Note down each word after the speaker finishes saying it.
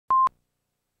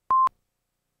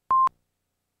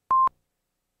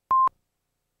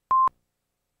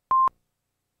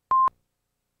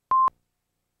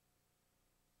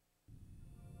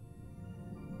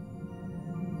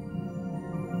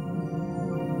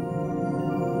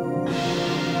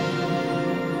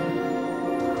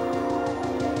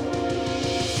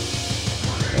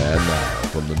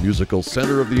musical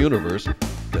center of the universe,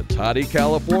 Katati,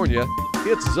 California,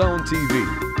 it's Zone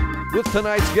TV. With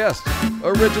tonight's guests,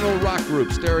 original rock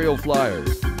group Stereo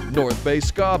Flyers, North Bay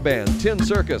ska band Tin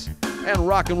Circus, and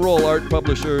rock and roll art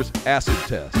publishers Acid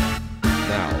Test.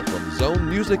 Now, from Zone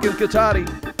Music in Katati,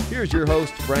 here's your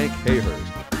host, Frank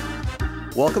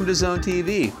Hayhurst. Welcome to Zone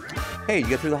TV. Hey, you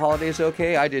get through the holidays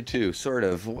okay? I did too, sort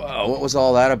of. Whoa, what was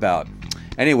all that about?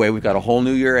 Anyway, we've got a whole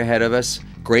new year ahead of us.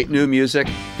 Great new music.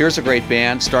 Here's a great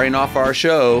band starting off our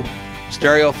show,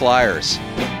 Stereo Flyers.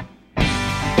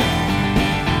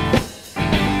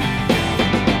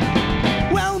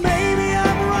 Well, maybe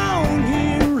I'm wrong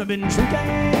here. I've been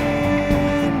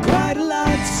drinking quite a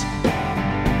lot.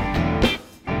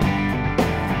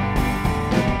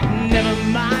 Never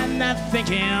mind that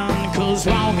thinking, 'cause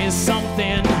wrong is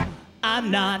something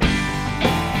I'm not.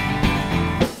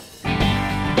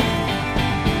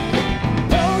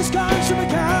 Postcards from the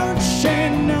couch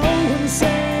and no one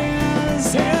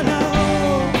says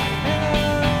hello,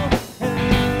 hello,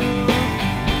 hello.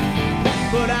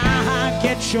 But I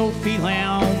get your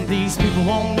feeling these people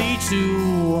want me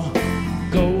to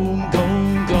go, go,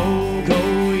 go, go,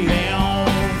 yeah.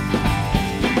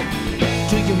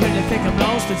 Do you really think I'm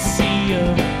lost at sea?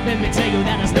 Let me tell you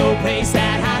that there's no place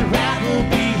that I'd rather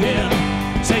be in.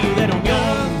 Tell you that I'm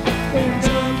young and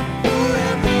dumb,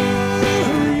 forever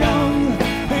young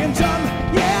and dumb,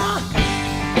 yeah.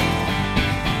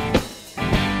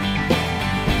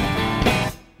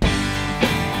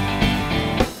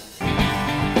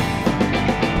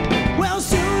 Well,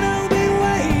 soon I'll be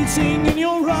waiting in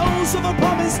your rose of a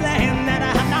promised land that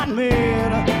I have not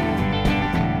made.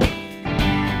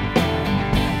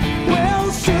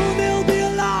 Well, soon there'll be a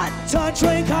lot to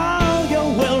drink, all your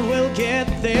will will get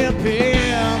their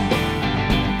beer.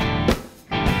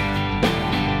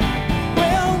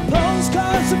 Well,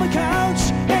 postcards on my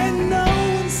couch and no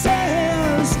one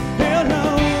says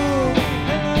hello,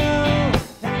 hello,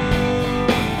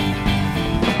 hello.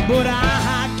 But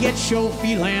I get your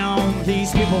feeling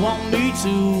these people want me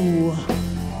to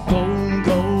go,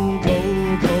 go, go,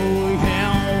 go,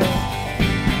 yeah.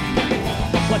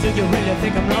 What do you really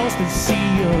think I'm lost at sea?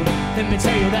 Let me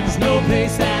tell you that there's no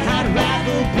place that I'd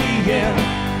rather be in.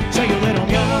 Tell you that I'm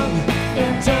young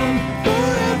and dumb,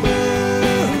 forever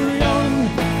young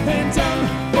and dumb,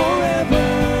 forever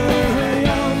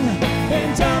young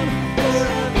and dumb,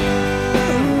 forever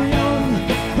young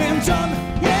and dumb,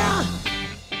 yeah.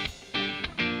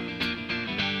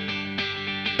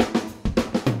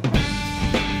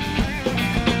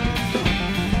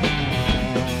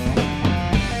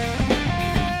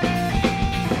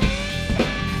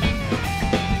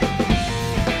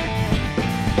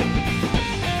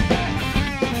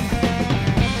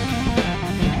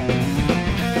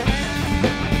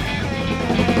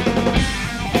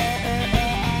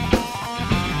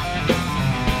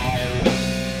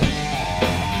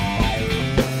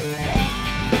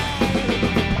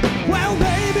 Well,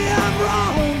 maybe I'm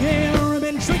wrong here. I've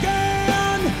been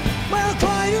drinking, well,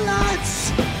 quite a lot.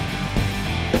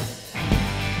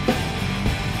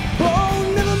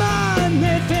 Oh, never mind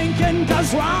me thinking,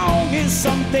 'cause wrong is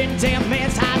something damn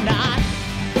it I'm not.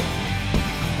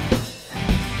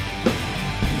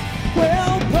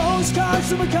 Well, postcards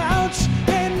from a couch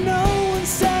and no one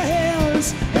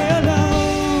says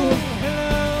hello,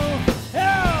 hello,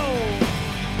 hello.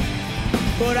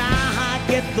 But I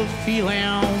get the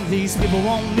feeling these people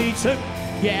want me to,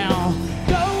 yeah.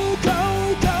 Go,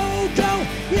 go, go, go,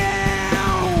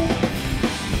 yeah.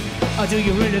 Or do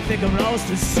you really think I'm lost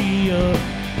to sea?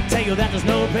 Tell you that there's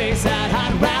no place that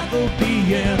I'd rather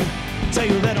be in. Tell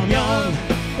you that I'm young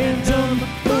and dumb,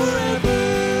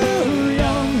 forever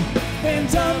young and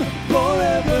dumb,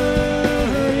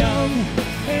 forever young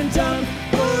and dumb,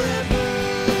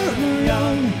 forever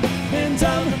young and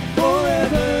dumb,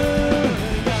 forever.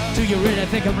 Do you really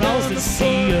think I'm lost at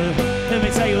sea? Let me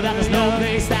tell you that there's no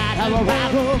place that I'd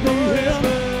rather be in.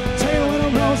 Tell you when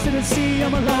I'm lost at sea,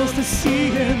 I'm lost at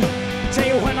sea. Tell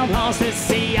you when I'm lost at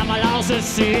sea, I'm lost at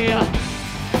sea.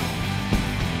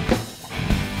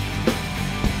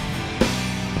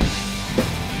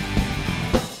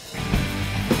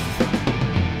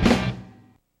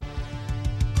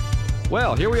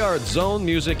 Well, here we are at Zone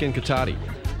Music in Katati.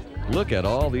 Look at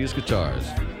all these guitars.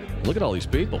 Look at all these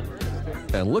people.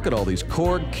 And look at all these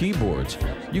Korg keyboards.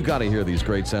 You gotta hear these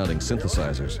great sounding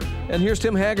synthesizers. And here's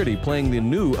Tim Haggerty playing the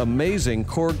new amazing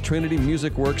Korg Trinity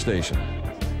Music Workstation.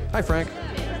 Hi, Frank.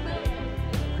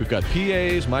 We've got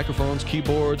PAs, microphones,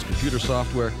 keyboards, computer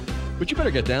software. But you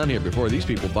better get down here before these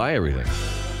people buy everything.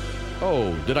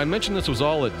 Oh, did I mention this was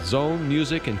all at Zone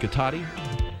Music in Katati?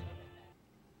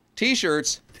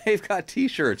 T-shirts. They've got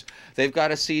T-shirts. They've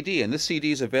got a CD, and this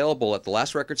CD is available at the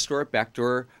Last Record Store,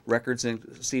 Backdoor Records and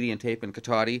CD and Tape in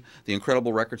Cotati, the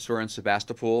Incredible Record Store in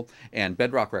Sebastopol, and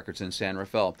Bedrock Records in San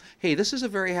Rafael. Hey, this is a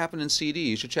very happening CD.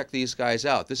 You should check these guys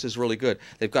out. This is really good.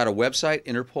 They've got a website,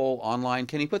 Interpol Online.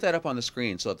 Can you put that up on the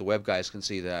screen so that the web guys can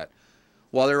see that?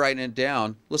 While they're writing it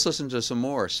down, let's listen to some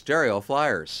more Stereo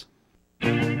Flyers.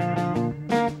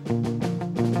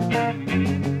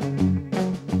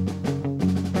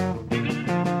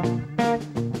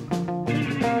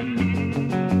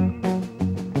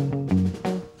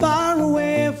 Far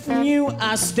away from you,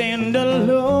 I stand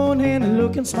alone and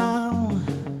look and smile.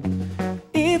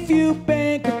 If you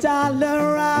bank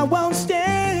 $1, I won't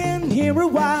stand here a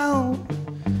while.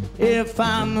 If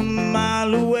I'm a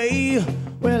mile away,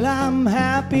 well, I'm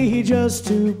happy just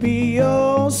to be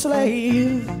your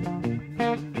slave.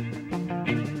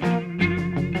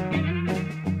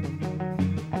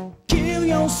 Give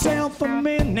yourself a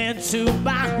minute to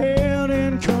bow head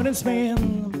and cut and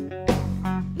spin.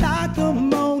 Like the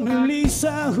Mona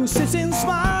Lisa who sits and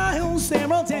smiles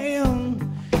there all day.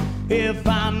 If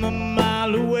I'm a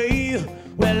mile away,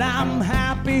 well, I'm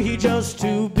happy just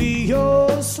to be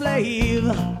your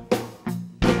slave.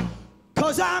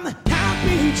 'Cause I'm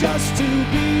happy just to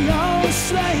be your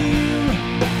slave.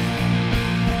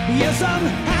 Yes, I'm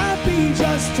happy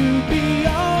just to be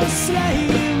your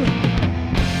slave.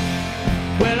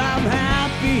 Well, I'm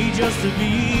happy just to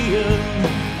be.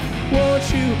 Won't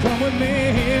you come with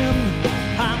me?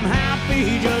 I'm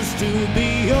happy just to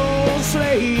be your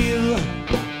slave.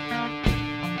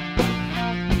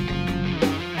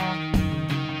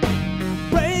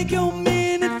 Break your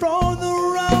minute for the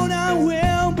road, I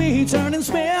will be turn and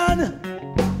spin.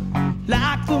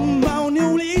 Like the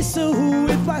Mona Lisa who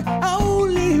if I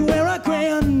only wear a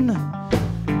grin.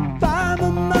 If I'm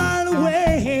a mile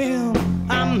away,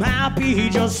 I'm happy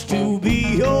just to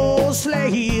be your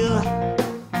slave.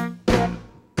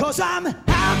 'Cause I'm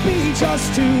happy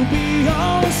just to be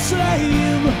your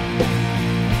slave.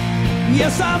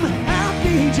 Yes, I'm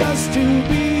happy just to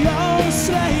be your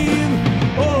slave.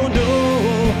 Oh no,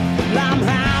 I'm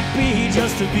happy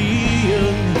just to be.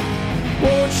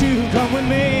 Won't you come with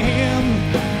me?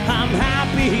 I'm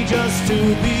happy just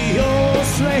to be your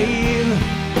slave.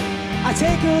 I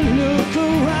take a look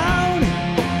around,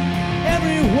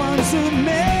 everyone's a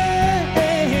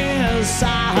mess. I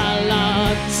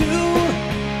love to.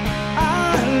 I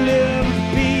live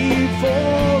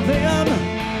before them.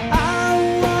 I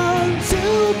want to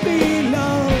be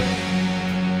loved.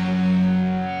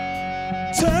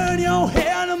 Turn your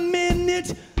head a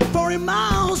minute, 40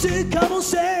 miles to come on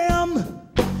Sam.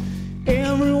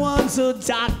 Everyone's a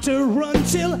doctor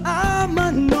until I'm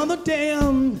another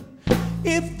damn.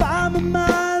 If I'm a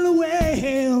mile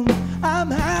away,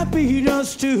 I'm happy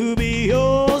just to be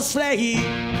your slave.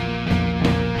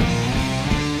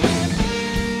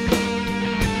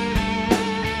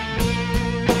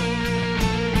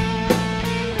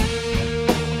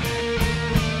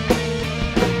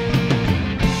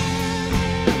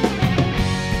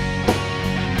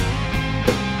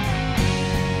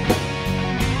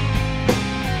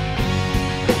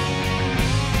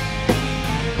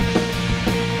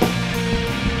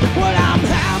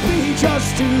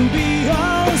 Just to be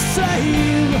your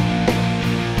slave.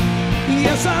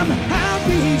 Yes, I'm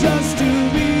happy just to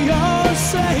be your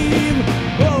slave.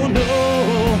 Oh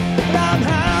no, I'm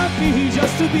happy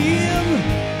just to be him.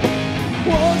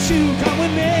 Won't you come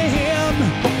with me?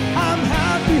 I'm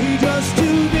happy just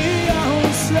to be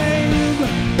your slave.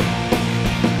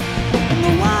 And the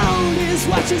world is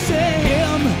what you say.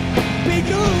 Be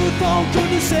good for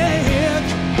goodness sake.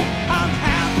 I'm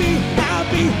happy,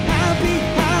 happy, happy,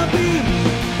 happy.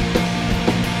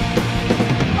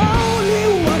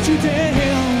 Only want you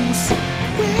dance.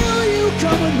 Will you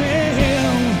come with me?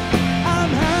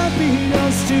 I'm happy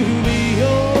just to be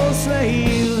your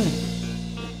slave.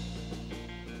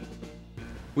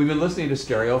 We've been listening to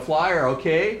Stereo Flyer,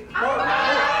 okay?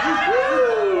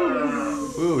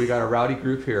 Ooh, we got a rowdy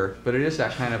group here, but it is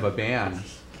that kind of a band.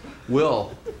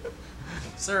 Will.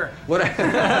 Sir. What? Can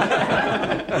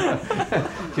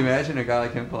you imagine a guy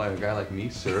like him calling a guy like me,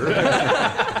 sir?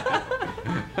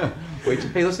 Wait,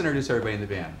 hey, let's introduce everybody in the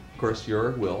band. Of course,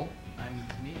 you're Will. I'm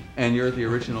me. And you're the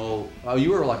original, you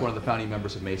were like one of the founding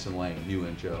members of Mason Lane, you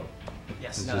and Joe.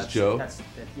 Yes, This no, is Joe?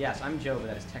 Yes, I'm Joe, but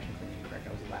that is technically incorrect.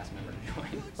 I was the last member to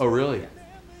join. Oh, really? Yeah.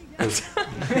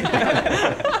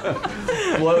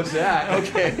 Blows that.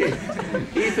 Okay.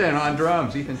 Ethan on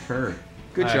drums. Ethan Turner.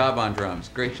 Good job on drums.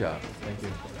 Great job. Thank you.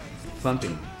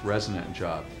 Thumping, resonant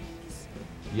job.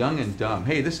 Young and dumb.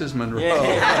 Hey, this is Monroe.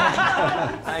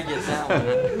 Yeah. I get that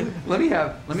one. Let me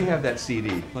have that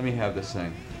CD. Let me have this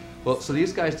thing. Well, so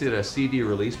these guys did a CD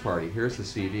release party. Here's the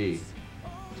CD.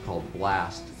 It's called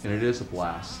Blast, and it is a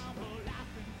blast.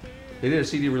 They did a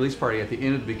CD release party at the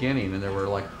end of the beginning, and there were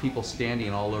like people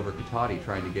standing all over Cotati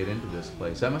trying to get into this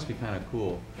place. That must be kind of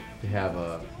cool to have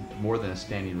a more than a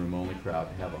standing room only crowd,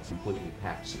 to have a completely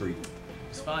packed street. It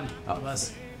was fun. It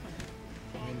was.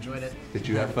 We enjoyed it. Did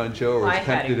you have fun, Joe, or I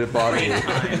had did a it bother you?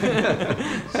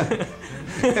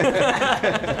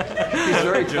 He's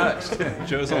very touched.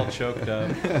 Joe's all choked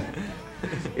up.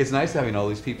 It's nice having all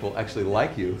these people actually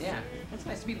like you. Yeah, it's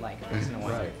nice to be liked once in a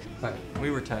while. Right.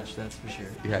 We were touched, that's for sure.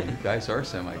 Yeah, you guys are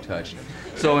semi-touched.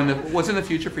 So, what's in the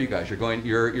future for you guys?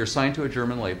 You're signed to a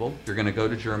German label. You're going to go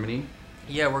to Germany.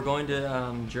 Yeah, we're going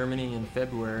to Germany in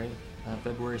February,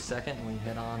 February 2nd, and we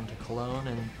head on to Cologne,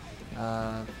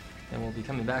 and we'll be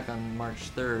coming back on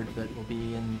March 3rd, but we'll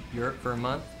be in Europe for a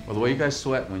month. Well, the way you guys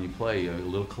sweat when you play, a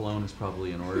little cologne is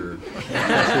probably in order.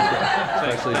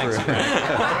 Especially for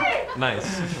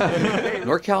Nice.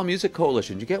 NorCal Music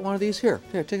Coalition. Did you get one of these? Here,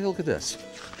 take a look at this.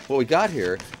 What we got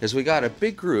here is we got a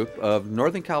big group of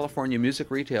Northern California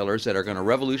music retailers that are going to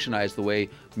revolutionize the way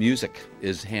music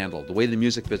is handled, the way the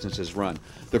music business is run.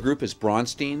 The group is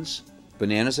Bronstein's,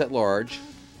 Bananas at Large,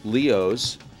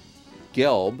 Leo's,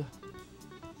 Gelb,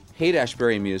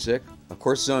 Haight-Ashbury Music, of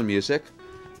course Zone Music,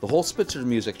 the whole Spitzer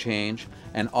Music change,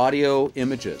 and Audio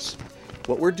Images.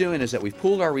 What we're doing is that we've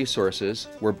pooled our resources,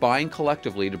 we're buying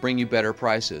collectively to bring you better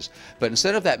prices. But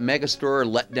instead of that mega store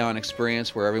letdown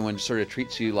experience where everyone sort of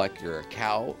treats you like you're a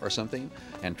cow or something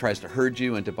and tries to herd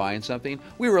you into buying something,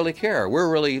 we really care.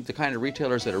 We're really the kind of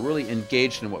retailers that are really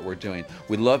engaged in what we're doing.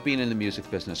 We love being in the music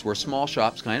business. We're small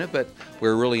shops kind of, but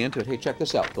we're really into it. Hey, check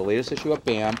this out. The latest issue of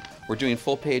BAM, we're doing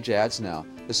full page ads now.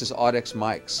 This is Audix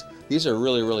mics. These are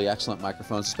really, really excellent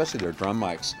microphones, especially their drum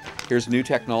mics. Here's new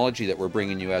technology that we're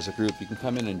bringing you as a group. You can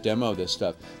come in and demo this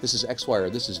stuff. This is X-Wire.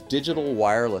 This is digital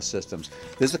wireless systems.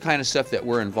 This is the kind of stuff that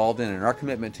we're involved in, and our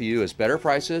commitment to you is better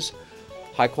prices,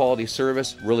 high quality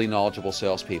service, really knowledgeable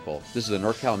salespeople. This is the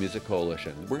NorCal Music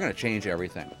Coalition. We're going to change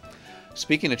everything.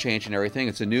 Speaking of changing everything,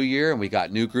 it's a new year, and we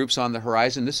got new groups on the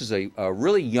horizon. This is a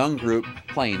really young group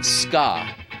playing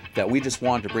ska that we just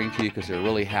wanted to bring to you because they're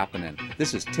really happening.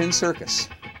 This is Tin Circus.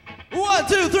 1,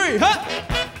 2, 3, hop!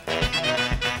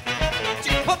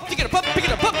 Pick it up, pick it up, pick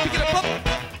it up, pick it up.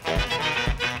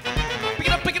 Pick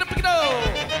it up, pick it up, pick it up.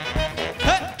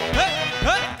 Hey, hey,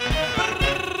 hey.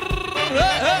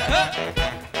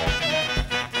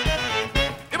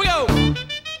 Here we go.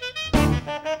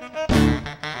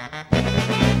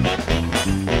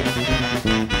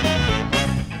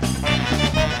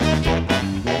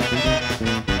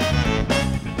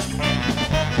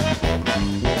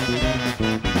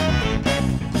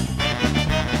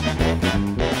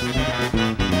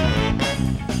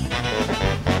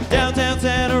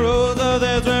 Santa Rosa,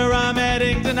 that's where I'm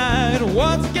heading tonight.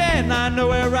 Once again, I know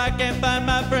where I can find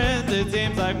my friends. It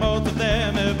seems like most of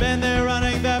them have been there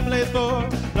running that place for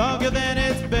longer than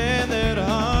it's been there to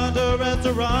hunt a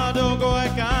restaurant. Don't go, I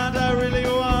can't, I really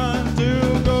want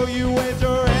to go. You waste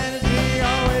your energy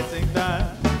on wasting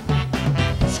time,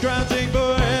 scrounging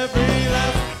for every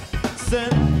last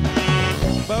cent.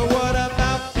 But what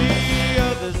about the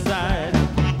other side?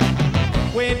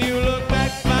 When you look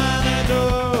back, find that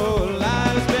door.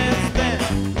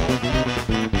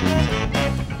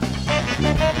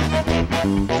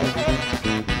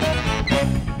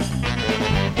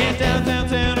 In downtown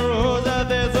Santa Rosa,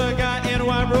 there's a guy in a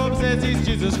white robe, says he's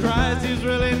Jesus Christ. He's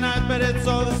really nice, but it's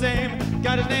all the same.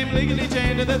 Got his name legally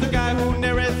changed, and there's a guy who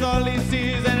narrates all he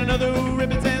sees, and another who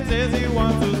ribbons and says he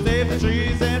wants to save the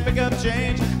trees and pick up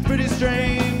change. Pretty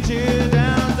strange here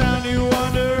downtown, you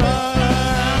wander all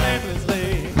around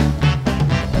aimlessly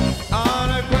on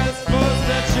a quest for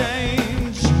the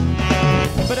change.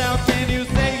 But how can you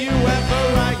say you have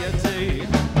variety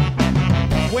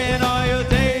when all your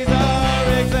days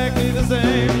are exactly the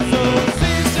same? So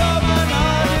cease your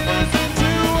monotony, listen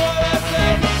to what I say.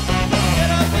 Get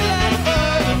up the ladder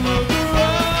first and look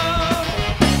around.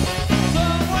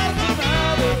 Somewhere somehow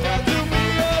there's got to be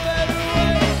a better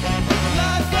way.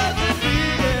 Life doesn't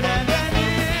begin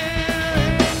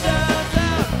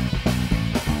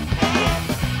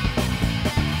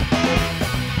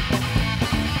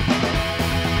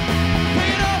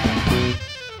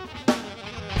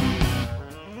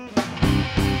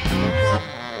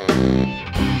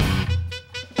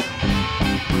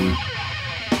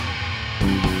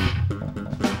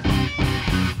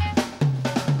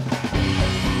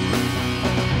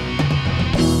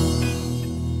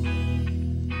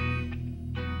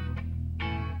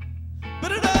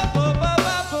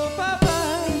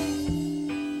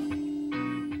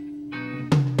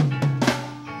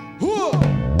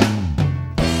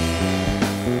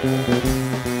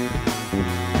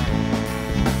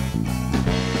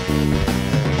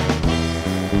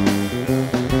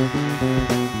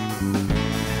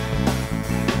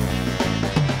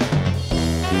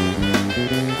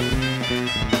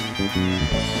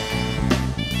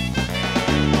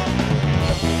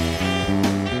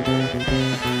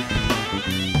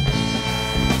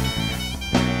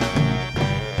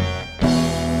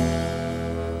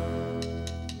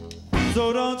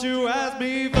So don't you ask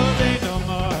me for things no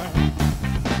more.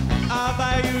 I'll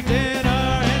buy you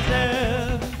dinner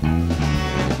instead.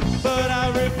 But I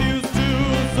refuse to,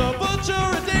 so put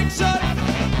your addiction.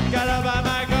 Gotta buy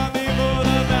my coffee for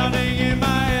the pounding in my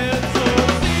head. So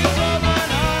see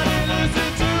someone on and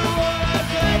listen to what I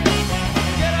say.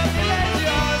 Get up your lazy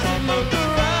ass and look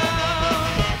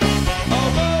around.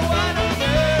 Although I know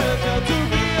there's got to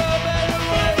be a better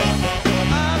way.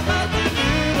 I'm not the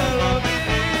dude I love it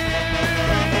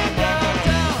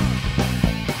downtown.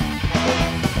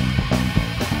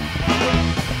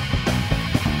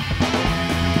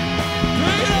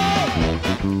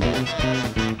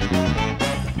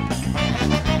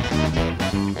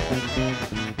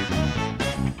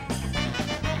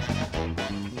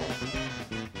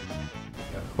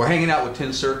 We're hanging out with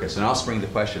Tin Circus, and I'll spring the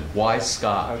question: why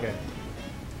ska? Okay.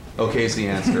 Okay is the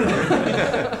answer.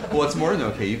 Well, it's more than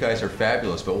okay. You guys are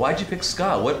fabulous, but why'd you pick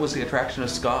ska? What was the attraction of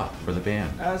ska for the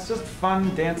band? It's just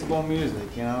fun, danceable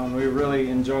music, you know, and we really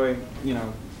enjoy, you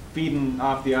know, feeding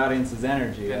off the audience's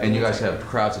energy. And you guys have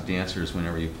crowds of dancers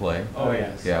whenever you play. Oh,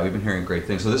 yes. Yeah, we've been hearing great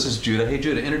things. So this is Judah. Hey,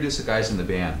 Judah, introduce the guys in the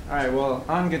band. All right, well,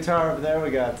 on guitar over there,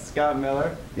 we got Scott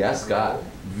Miller. Yeah, Scott.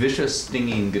 Vicious,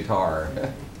 stinging guitar.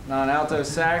 On alto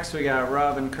sax, we got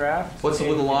Robin Kraft. What's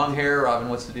with the long hair, Robin?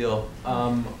 What's the deal?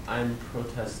 I'm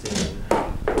protesting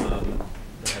the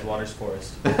Headwaters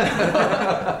Forest.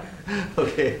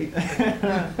 Okay.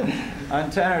 On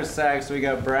tenor sax, we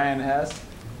got Brian Hess.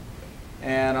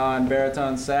 And on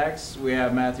baritone sax, we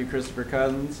have Matthew Christopher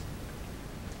Cousins.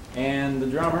 And the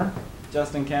drummer,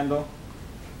 Justin Kendall,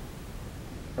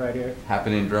 right here.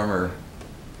 Happening drummer.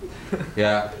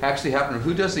 Yeah, actually happening.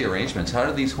 Who does the arrangements? How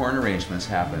do these horn arrangements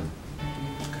happen?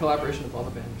 Collaboration with all the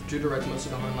band. Judah writes most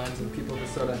of the horn lines, and people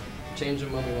just sort of change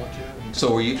them when we want to.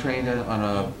 So were you trained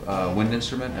on a wind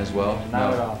instrument as well?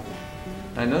 Not at all.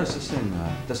 I noticed this thing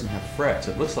doesn't have frets.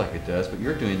 It looks like it does, but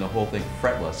you're doing the whole thing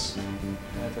fretless.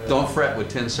 That's right. Don't fret with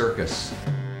Tin Circus.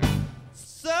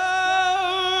 So you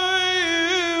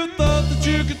thought that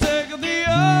you could take the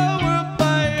whole world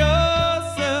by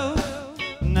yourself.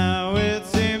 Now it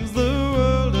seems the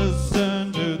world has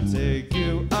turned to take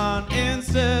you on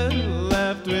instead.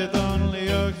 Left with only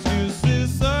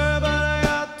excuses, sir, but I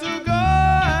got to go.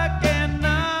 I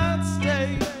cannot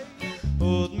stay.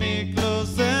 Hold me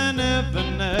close and never,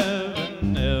 never,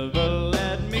 never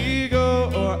let me go,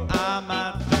 or I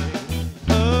might fade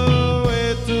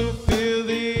away to feel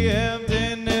the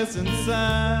emptiness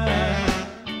inside.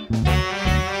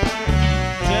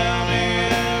 Tell me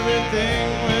everything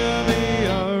will be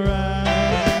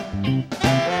alright.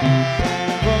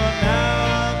 For now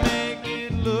I make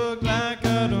it look like I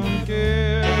don't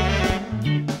care.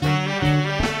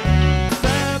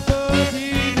 Sad but he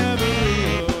never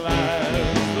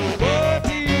realized what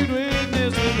he'd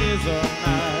witnessed with his own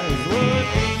eyes would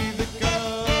be the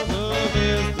cause of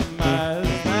his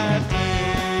demise that day.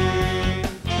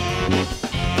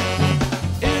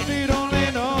 If he'd only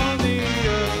known the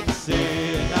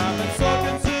urgency, and I've been so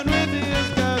concerned with his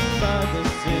guts by the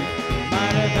sea,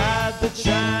 might have had the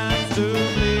chance to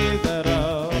bleed that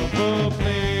awful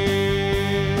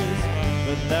place.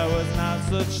 But that was not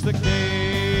such the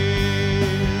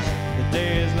case. The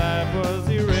day his life was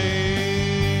erased.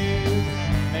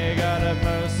 May God have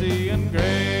mercy and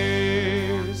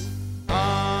grace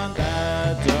on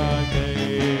that dark day.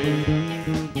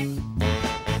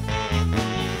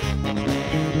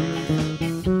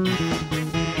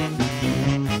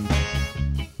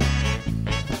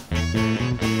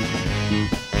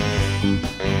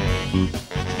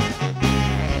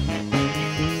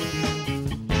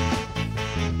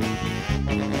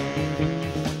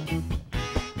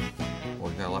 Well,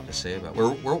 we've got a lot to say about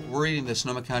it. We're reading the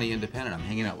Sonoma County Independent. I'm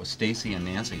hanging out with Stacy and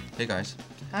Nancy. Hey, guys.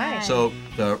 Hi. So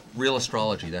the Real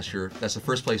Astrology, that's the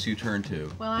first place you turn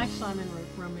to. Well, actually, I'm in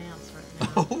romance right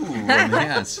now. Oh,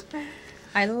 romance.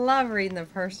 I love reading the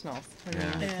personals from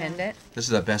Yeah. the Independent. This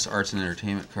is the best arts and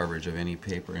entertainment coverage of any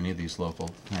paper, any of these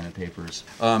local kind of papers.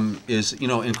 Is, you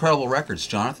know, Incredible Records,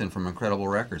 Jonathan from Incredible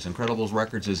Records. Incredible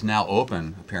Records is now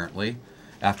open, apparently,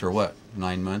 after what,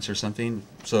 9 months or something?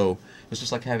 So it's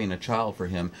just like having a child for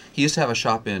him. He used to have a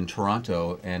shop in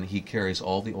Toronto, and he carries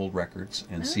all the old records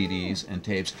and CDs and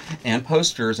tapes and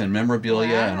posters and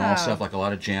memorabilia and all Wow. stuff, like a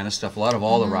lot of Janis stuff, a lot of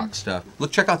all the rock stuff.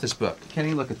 Look, check out this book.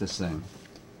 Kenny, look at this thing.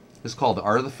 This is called The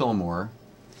Art of the Fillmore.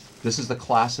 This is the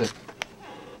classic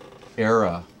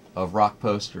era of rock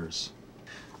posters.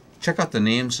 Check out the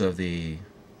names of the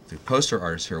poster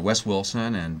artists here. Wes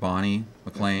Wilson and Bonnie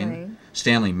McLean,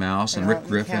 Stanley Mouse and Rick Alton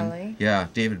Griffin. Kelly. Yeah,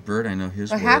 David Byrd, I know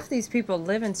his Well, work. half these people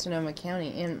live in Sonoma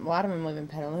County, and a lot of them live in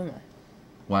Petaluma.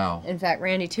 Wow. In fact,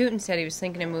 Randy Tootin said he was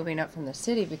thinking of moving up from the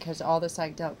city because all the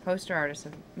psychedelic poster artists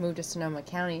have moved to Sonoma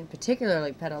County, and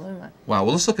particularly Petaluma. Wow.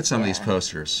 Well, let's look at some of these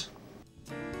posters.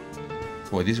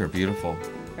 Boy, these are beautiful.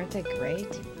 Aren't they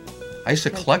great? I used to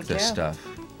Country collect this Joe. stuff.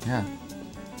 Yeah.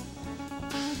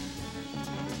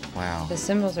 Wow. The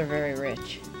symbols are very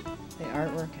rich. The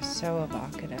artwork is so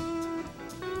evocative.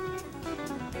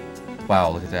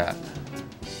 Wow, look at that.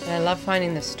 And I love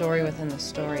finding the story within the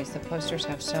stories. The posters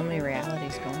have so many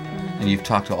realities going on. And you've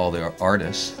talked to all the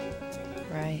artists.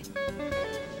 Right.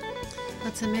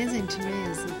 What's amazing to me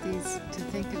is that to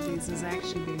think of these as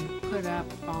actually being put up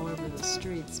all over the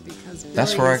streets, because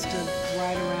That's Billy where used to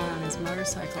ride around on his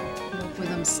motorcycle with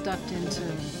them stuffed into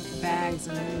bags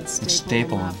and then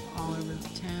staple them up all over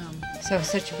the town. So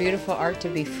such beautiful art to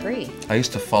be free. I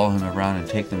used to follow him around and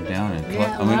take them down and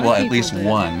collect. Yeah, I mean, a lot well, of at people least did.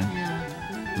 one. Yeah.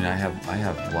 I mean, I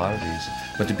have a lot of these.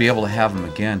 But to be able to have them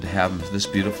again, to have them this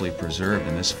beautifully preserved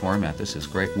in this format, this is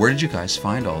great. Where did you guys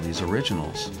find all these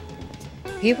originals?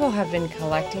 People have been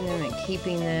collecting them and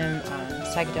keeping them.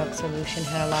 Psychedelic Solution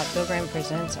had a lot. Bill Graham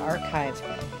Presents Archive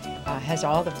has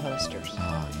all the posters.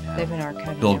 Oh, yeah. They've been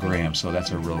archiving Bill everything. Graham, so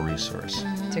that's a real resource.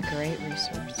 It's a great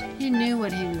resource. He knew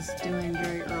what he was doing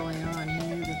very early on. He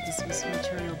knew that this was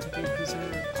material to be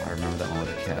preserved. I remember that one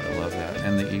with the cat. I love that.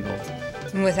 And the eagle.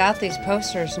 And without these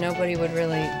posters, nobody would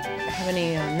really have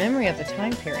any memory of the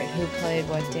time period. Who played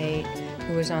what date,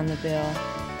 who was on the bill.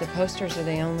 The posters are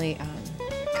the only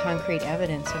concrete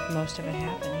evidence of most of it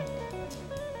happening.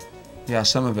 Yeah,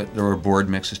 some of it, there were board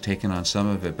mixes taken on some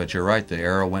of it, but you're right, the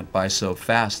era went by so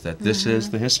fast that this is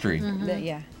the history.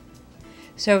 Yeah.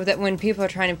 So that when people are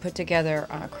trying to put together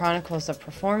chronicles of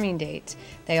performing dates,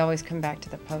 they always come back to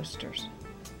the posters.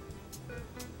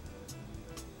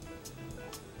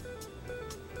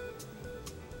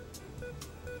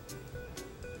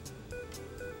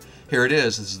 Here it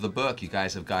is. This is the book. You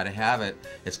guys have got to have it.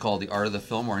 It's called The Art of the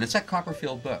Fillmore, and it's at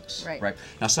Copperfield Books. Right.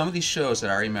 Now, some of these shows that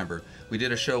I remember, we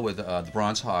did a show with the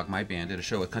Bronze Hog, my band, did a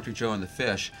show with Country Joe and the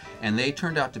Fish, and they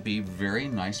turned out to be very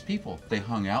nice people. They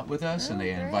hung out with us, and they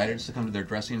invited us to come to their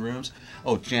dressing rooms.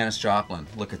 Oh, Janis Joplin,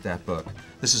 look at that book.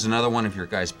 This is another one of your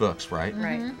guys' books, right?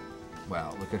 Right.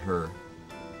 Wow, look at her.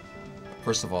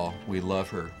 First of all, we love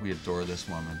her. We adore this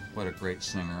woman. What a great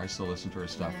singer. I still listen to her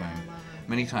stuff and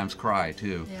many times cry,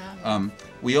 too. Yeah.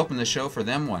 We opened the show for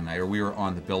them one night, or we were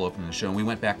on the bill opening the show, and we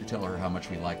went back to tell her how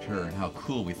much we liked her and how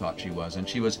cool we thought she was. And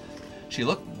she looked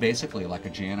basically like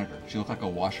a janitor. She looked like a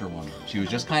washerwoman. She was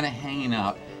just kind of hanging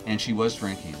out, and she was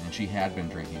drinking, and she had been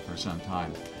drinking for some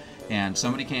time. And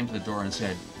somebody came to the door and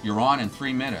said, "You're on in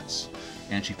 3 minutes."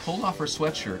 And she pulled off her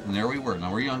sweatshirt, and there we were.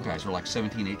 Now, we're young guys. We're like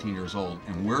 17, 18 years old,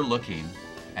 and we're looking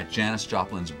at Janis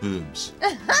Joplin's boobs.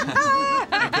 And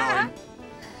going,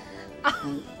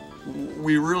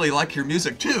 we really like your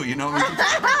music, too, you know?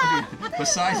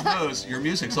 Besides those, your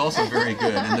music's also very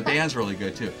good, and the band's really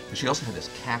good, too. But she also had this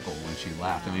cackle when she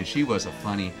laughed. I mean, she was a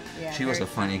funny,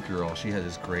 girl. She had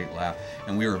this great laugh,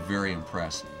 and we were very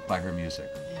impressed by her music.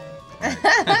 Right.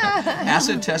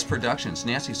 Acid Test Productions.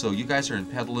 Nancy, so you guys are in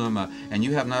Petaluma, and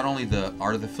you have not only the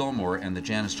Art of the Fillmore and the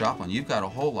Janis Joplin, you've got a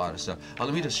whole lot of stuff.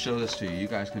 Let me just show this to you. You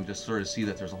guys can just sort of see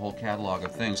that there's a whole catalog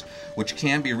of things, which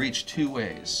can be reached two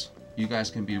ways. You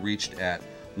guys can be reached at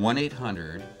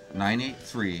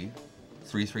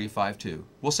 1-800-983-3352.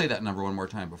 We'll say that number one more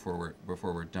time before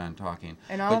we're done talking.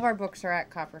 And all of our books are at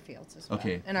Copperfield's as well.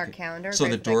 Okay. And our calendar. So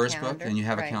the great big Doors calendar. book, and you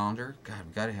have a Right. calendar. God,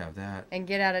 we got to have that. And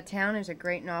Get Out of Town is a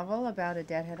great novel about a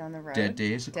deadhead on the road. Dead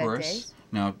Days, of Dead course. Days.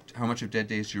 Now, how much of Dead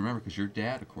Days do you remember? Because your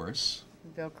dad, of course.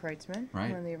 Bill Kreutzmann, Right.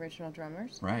 one of the original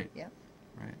drummers. Right. Yep.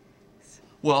 Right.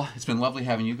 Well, it's been lovely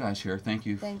having you guys here. Thank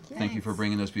you. Thank you. Thank you for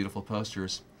bringing those beautiful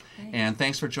posters. Thanks. And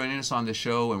thanks for joining us on the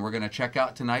show. And we're going to check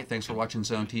out tonight. Thanks for watching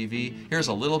Zone TV. Here's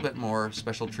a little bit more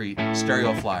special treat,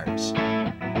 Stereo Flyers.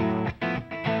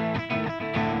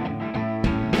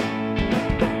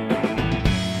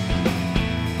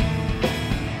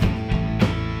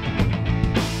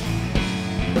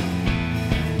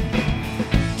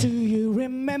 Do you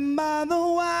remember the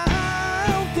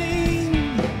wild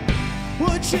thing?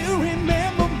 Would you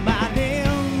remember my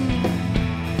name?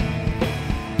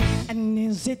 And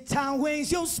is it always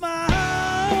your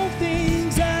smile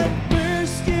things that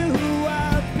burst you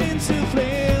up into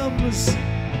flames?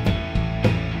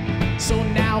 So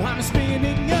now I'm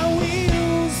spinning the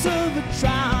wheels of a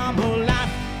troubled life.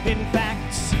 In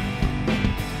fact,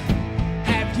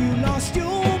 have you lost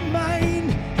your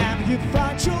mind? Have you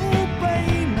fried your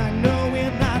brain? I know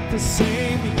we're not the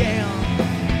same again.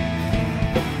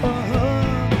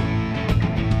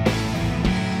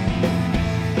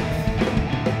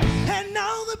 And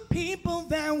all the people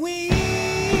that we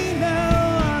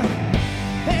know,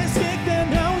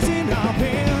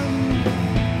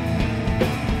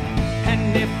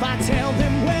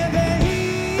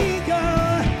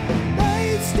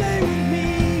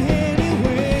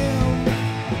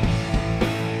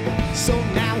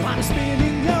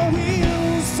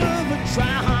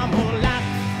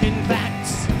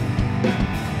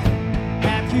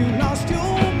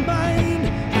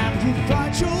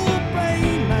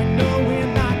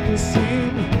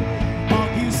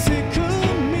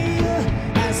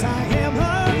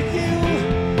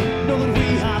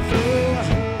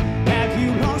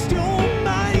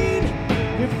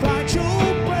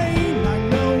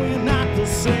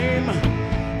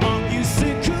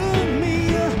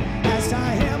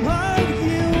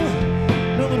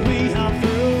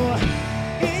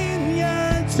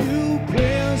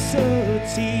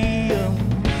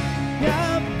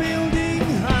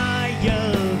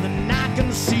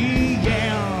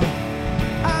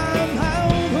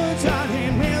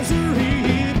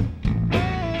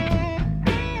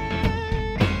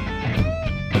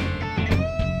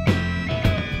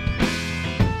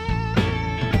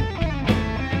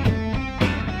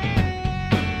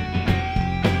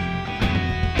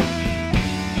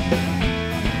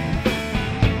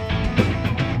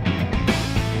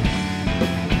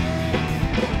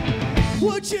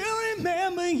 Would you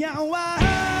remember your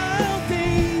wild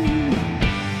thing?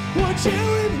 Would you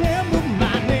remember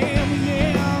my name,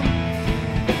 yeah?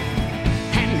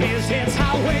 And his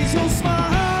highways will